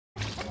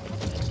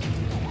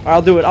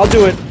I'll do it. I'll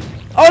do it.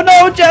 Oh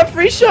no,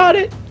 Jeffrey shot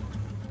it.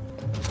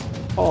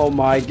 Oh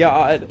my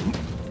god.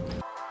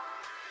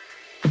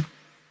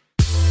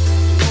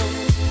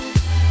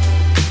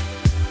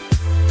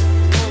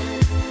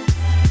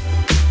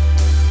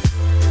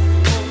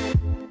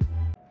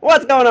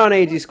 What's going on,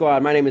 AG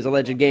Squad? My name is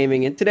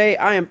AllegedGaming, and today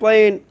I am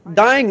playing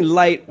Dying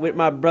Light with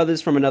my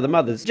brothers from another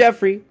mother's,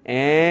 Jeffrey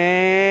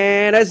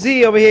and SZ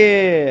over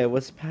here.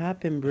 What's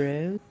poppin',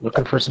 bro?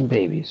 Looking for some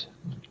babies.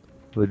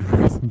 Looking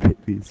for some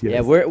babies, yes.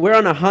 Yeah, we're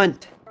on a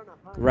hunt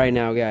right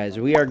now, guys.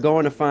 We are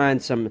going to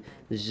find some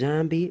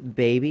zombie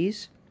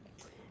babies.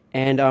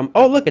 And,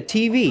 oh, look, a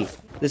TV.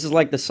 This is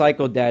like the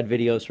Psycho Dad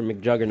videos from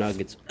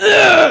McJuggernuggets.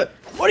 Ugh!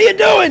 What are you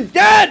doing,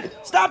 Dad?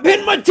 Stop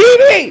hitting my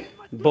TV!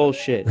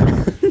 Bullshit.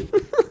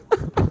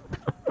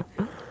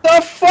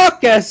 The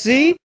fuck,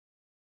 SC?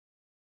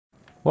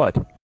 What?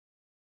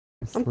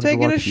 I'm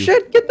taking a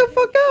shit. Get the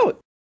fuck out.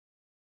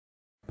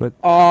 But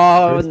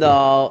oh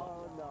no.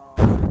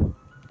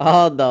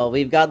 Oh no,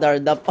 we've got our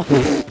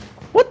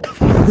what the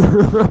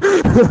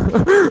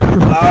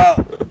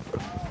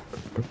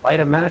fuck? Light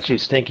a match, you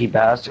stinky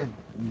bastard.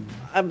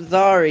 I'm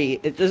sorry.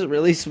 It just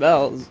really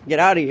smells. Get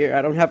out of here.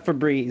 I don't have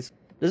Febreze.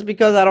 Just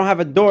because I don't have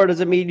a door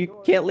doesn't mean you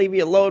can't leave me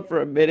alone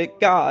for a minute.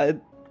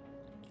 God.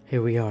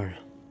 Here we are.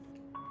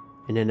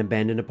 In an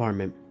abandoned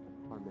apartment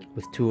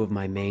with two of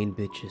my main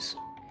bitches.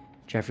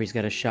 Jeffrey's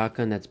got a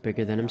shotgun that's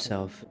bigger than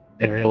himself.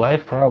 In real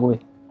life, probably.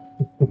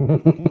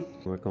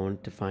 We're going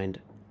to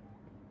find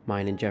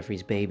mine and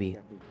Jeffrey's baby,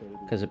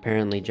 because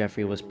apparently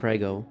Jeffrey was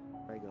preggo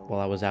while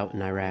I was out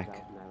in Iraq.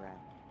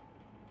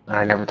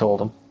 I never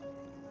told him.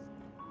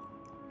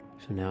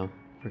 So now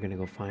we're gonna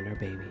go find our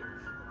baby.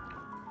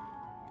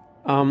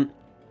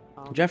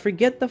 Jeffrey,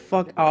 get the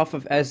fuck off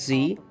of SZ.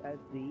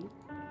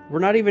 We're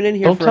not even in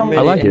here Don't for a tell me.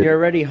 minute, I like and it. you're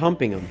already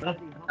humping him.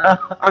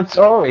 I'm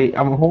sorry.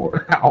 I'm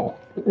Ow.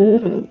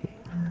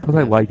 Because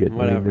I like it. I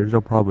Whatever. mean, there's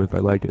no problem if I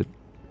like it.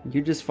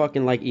 You just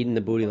fucking like eating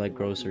the booty like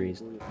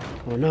groceries.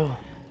 Oh no.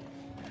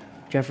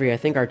 Jeffrey, I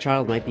think our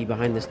child might be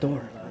behind this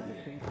door.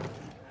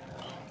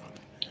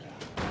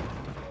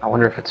 I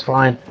wonder if it's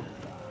fine.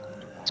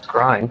 It's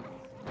crying.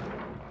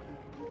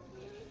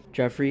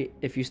 Jeffrey,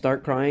 if you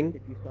start crying,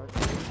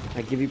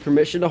 I give you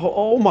permission to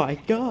oh my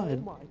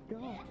god.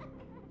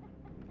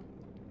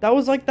 That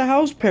was like the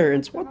house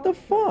parents. What the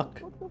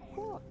fuck?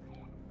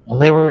 Well,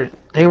 they were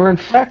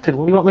infected.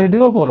 What do you want me to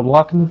do about them?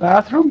 Lock in the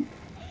bathroom?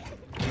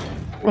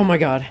 Oh my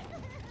god.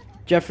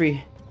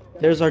 Jeffrey,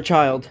 there's our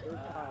child.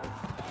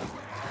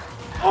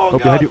 Oh god.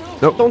 Behind you.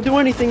 Nope. Don't do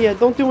anything yet.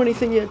 Don't do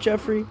anything yet,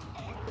 Jeffrey.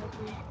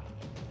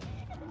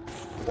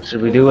 What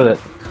should we do with it?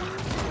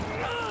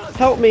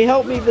 Help me,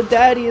 help me. The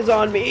daddy is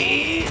on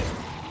me.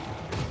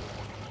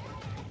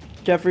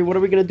 Jeffrey, what are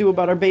we gonna do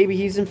about our baby?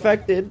 He's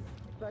infected.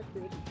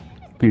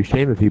 Be a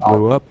shame if he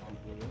blew up.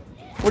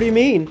 What do you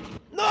mean?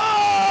 No!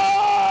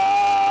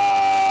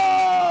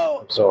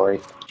 I'm sorry.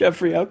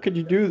 Jeffrey, how could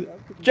you do that?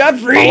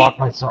 Jeffrey!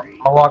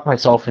 I'll lock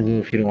myself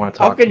in if you don't want to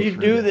talk. How could to me you for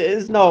a do minute.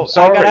 this? No,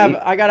 Sorry.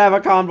 I gotta have a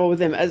convo with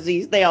him.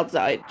 SZ, stay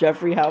outside.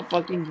 Jeffrey, how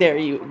fucking dare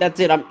you? That's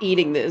it, I'm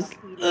eating this.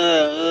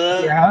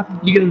 Yeah?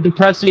 You gonna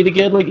depress me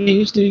again like you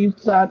used to, you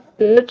fat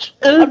bitch?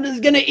 I'm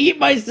just gonna eat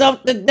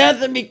myself to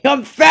death and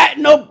become fat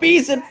and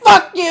obese and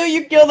fuck you!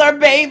 You killed our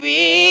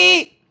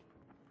baby!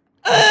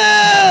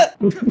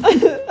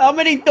 How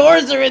many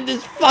doors are in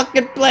this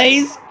fucking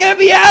place? Get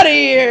me out of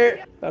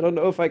here! I don't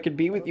know if I can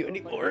be with you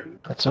anymore.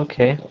 That's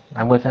okay.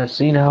 I'm with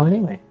SC now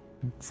anyway.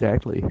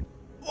 Exactly.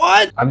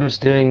 What? I'm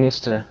just doing this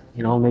to,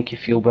 you know, make you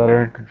feel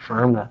better and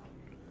confirm that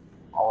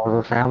all of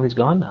our family's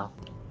gone now.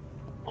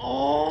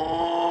 Oh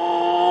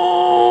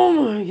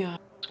my god.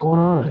 What's going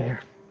on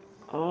here?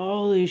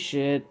 Holy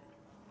shit.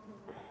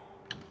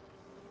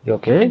 You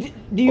okay?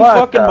 Do you What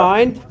fucking the-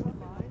 mind?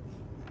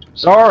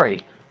 Sorry.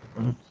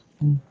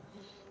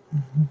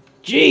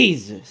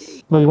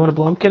 Jesus. Well, you want a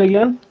blumpkin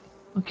again?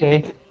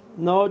 Okay.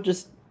 No,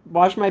 just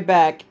wash my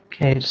back.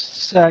 Okay, just a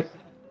sec.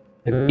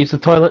 I'm gonna use the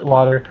toilet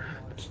water.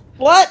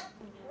 What?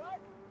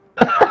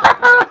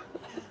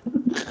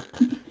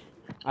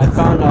 I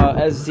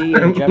found SZ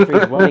and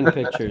Jeffrey's wedding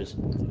pictures.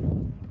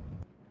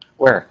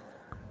 Where?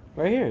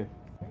 Right here.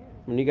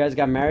 When you guys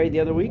got married the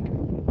other week?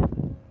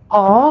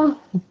 Aww.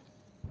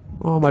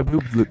 Oh, my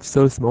boobs look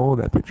so small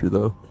in that picture,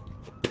 though.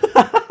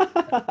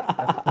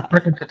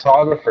 Freaking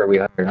photographer we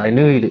hired. I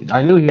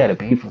knew he had a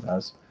beef with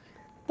us.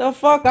 The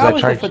fuck? I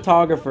was the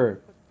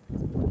photographer.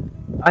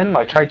 I know.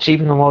 I tried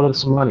cheaping him out of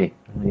some money.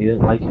 He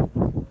didn't like it.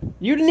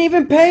 You didn't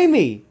even pay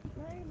me.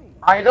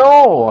 I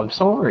know. I'm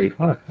sorry.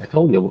 Fuck. I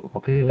told you.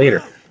 I'll pay you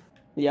later.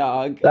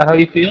 Yeah. Is that how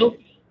you feel?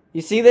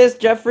 You see this,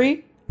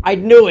 Jeffrey? I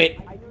knew it.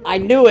 I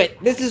knew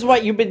it. This is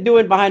what you've been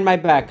doing behind my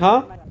back,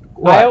 huh?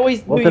 What? I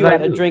always What knew did you I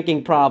had a do?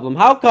 drinking problem.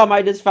 How come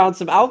I just found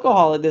some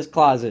alcohol in this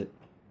closet?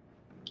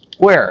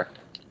 Where?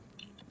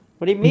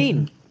 What do you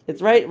mean?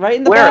 It's right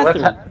in the Where?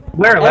 bathroom.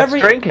 Let's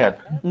drink it.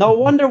 No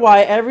wonder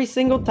why every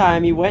single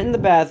time you went in the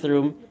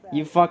bathroom,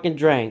 you fucking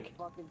drank.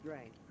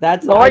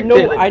 That's No, I I know.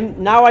 didn't.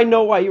 Now I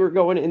know why you were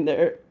going in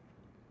there.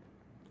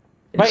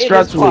 It's Right in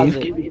this stressful.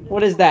 closet.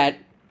 What is that?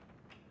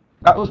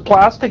 That was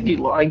plastic, you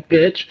lying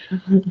bitch.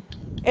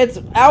 It's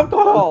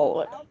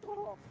alcohol!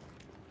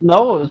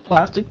 No, it was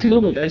plastic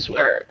tubing, I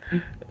swear.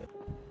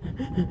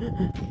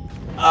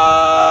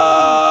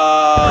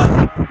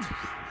 Uh,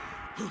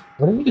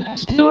 What are you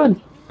guys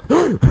doing?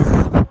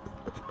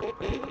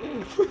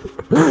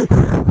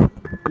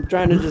 I'm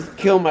trying to just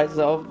kill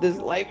myself. This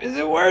life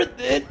isn't worth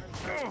it.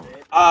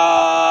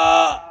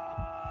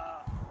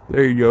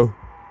 There you go.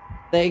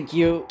 Thank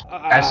you.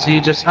 I see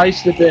you just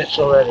heist the bitch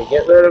already.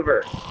 Get rid of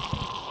her.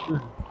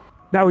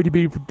 Now we can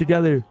be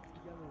together.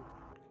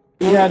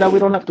 Yeah, now we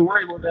don't have to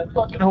worry about that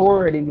fucking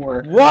whore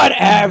anymore.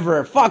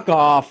 Whatever. Fuck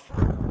off.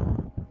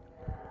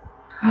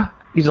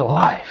 He's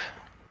alive.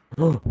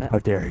 How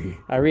dare he?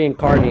 I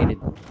reincarnated.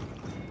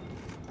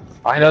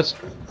 Behind us.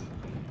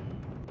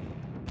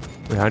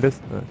 Behind us?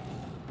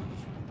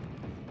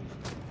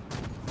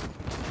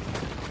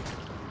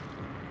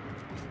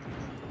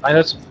 Behind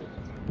us.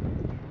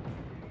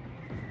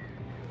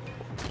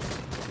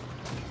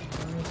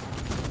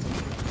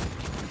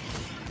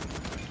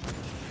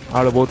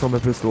 Out of bullets on my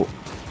pistol.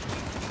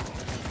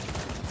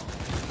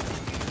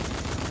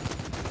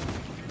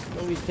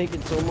 Oh, he's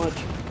taking so much.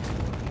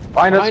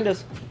 Behind Behind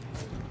us.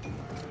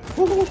 us.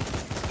 Woo.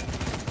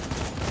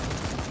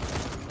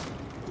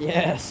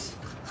 Yes.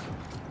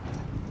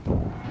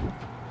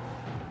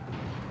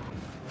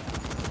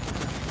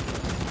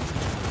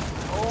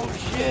 Oh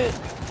shit.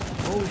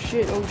 Oh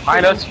shit. Oh shit.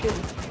 Behind Oh us. shit.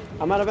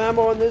 I'm out of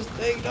ammo on this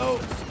thing. No.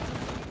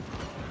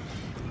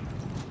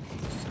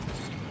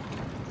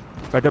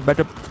 Back up, back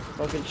up.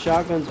 Fucking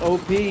shotgun's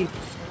OP.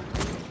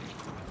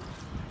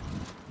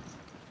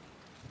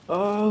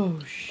 Oh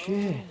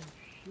shit.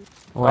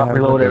 Oh, I have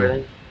Reload nothing.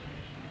 everything.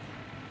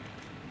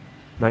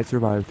 Knight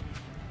survived.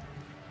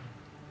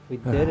 We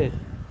did it.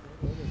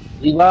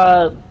 We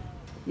love.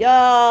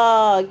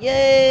 Yeah!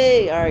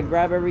 Yay! Alright,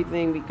 grab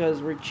everything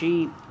because we're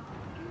cheap.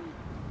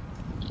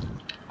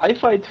 I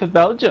fight for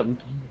Belgium.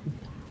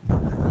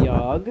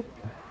 Yog.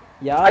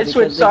 Yeah, I because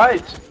switch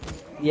sides.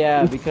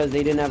 Yeah, because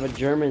they didn't have a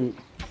German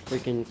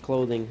freaking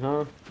clothing,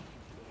 huh?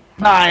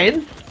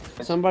 Nine.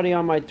 Somebody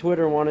on my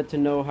Twitter wanted to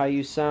know how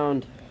you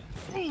sound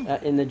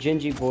in the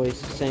Gingy voice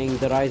saying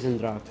the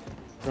Reisendracht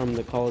from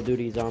the Call of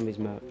Duty Zombies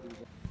map.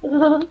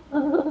 The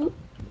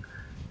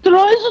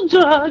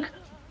Reisendrag.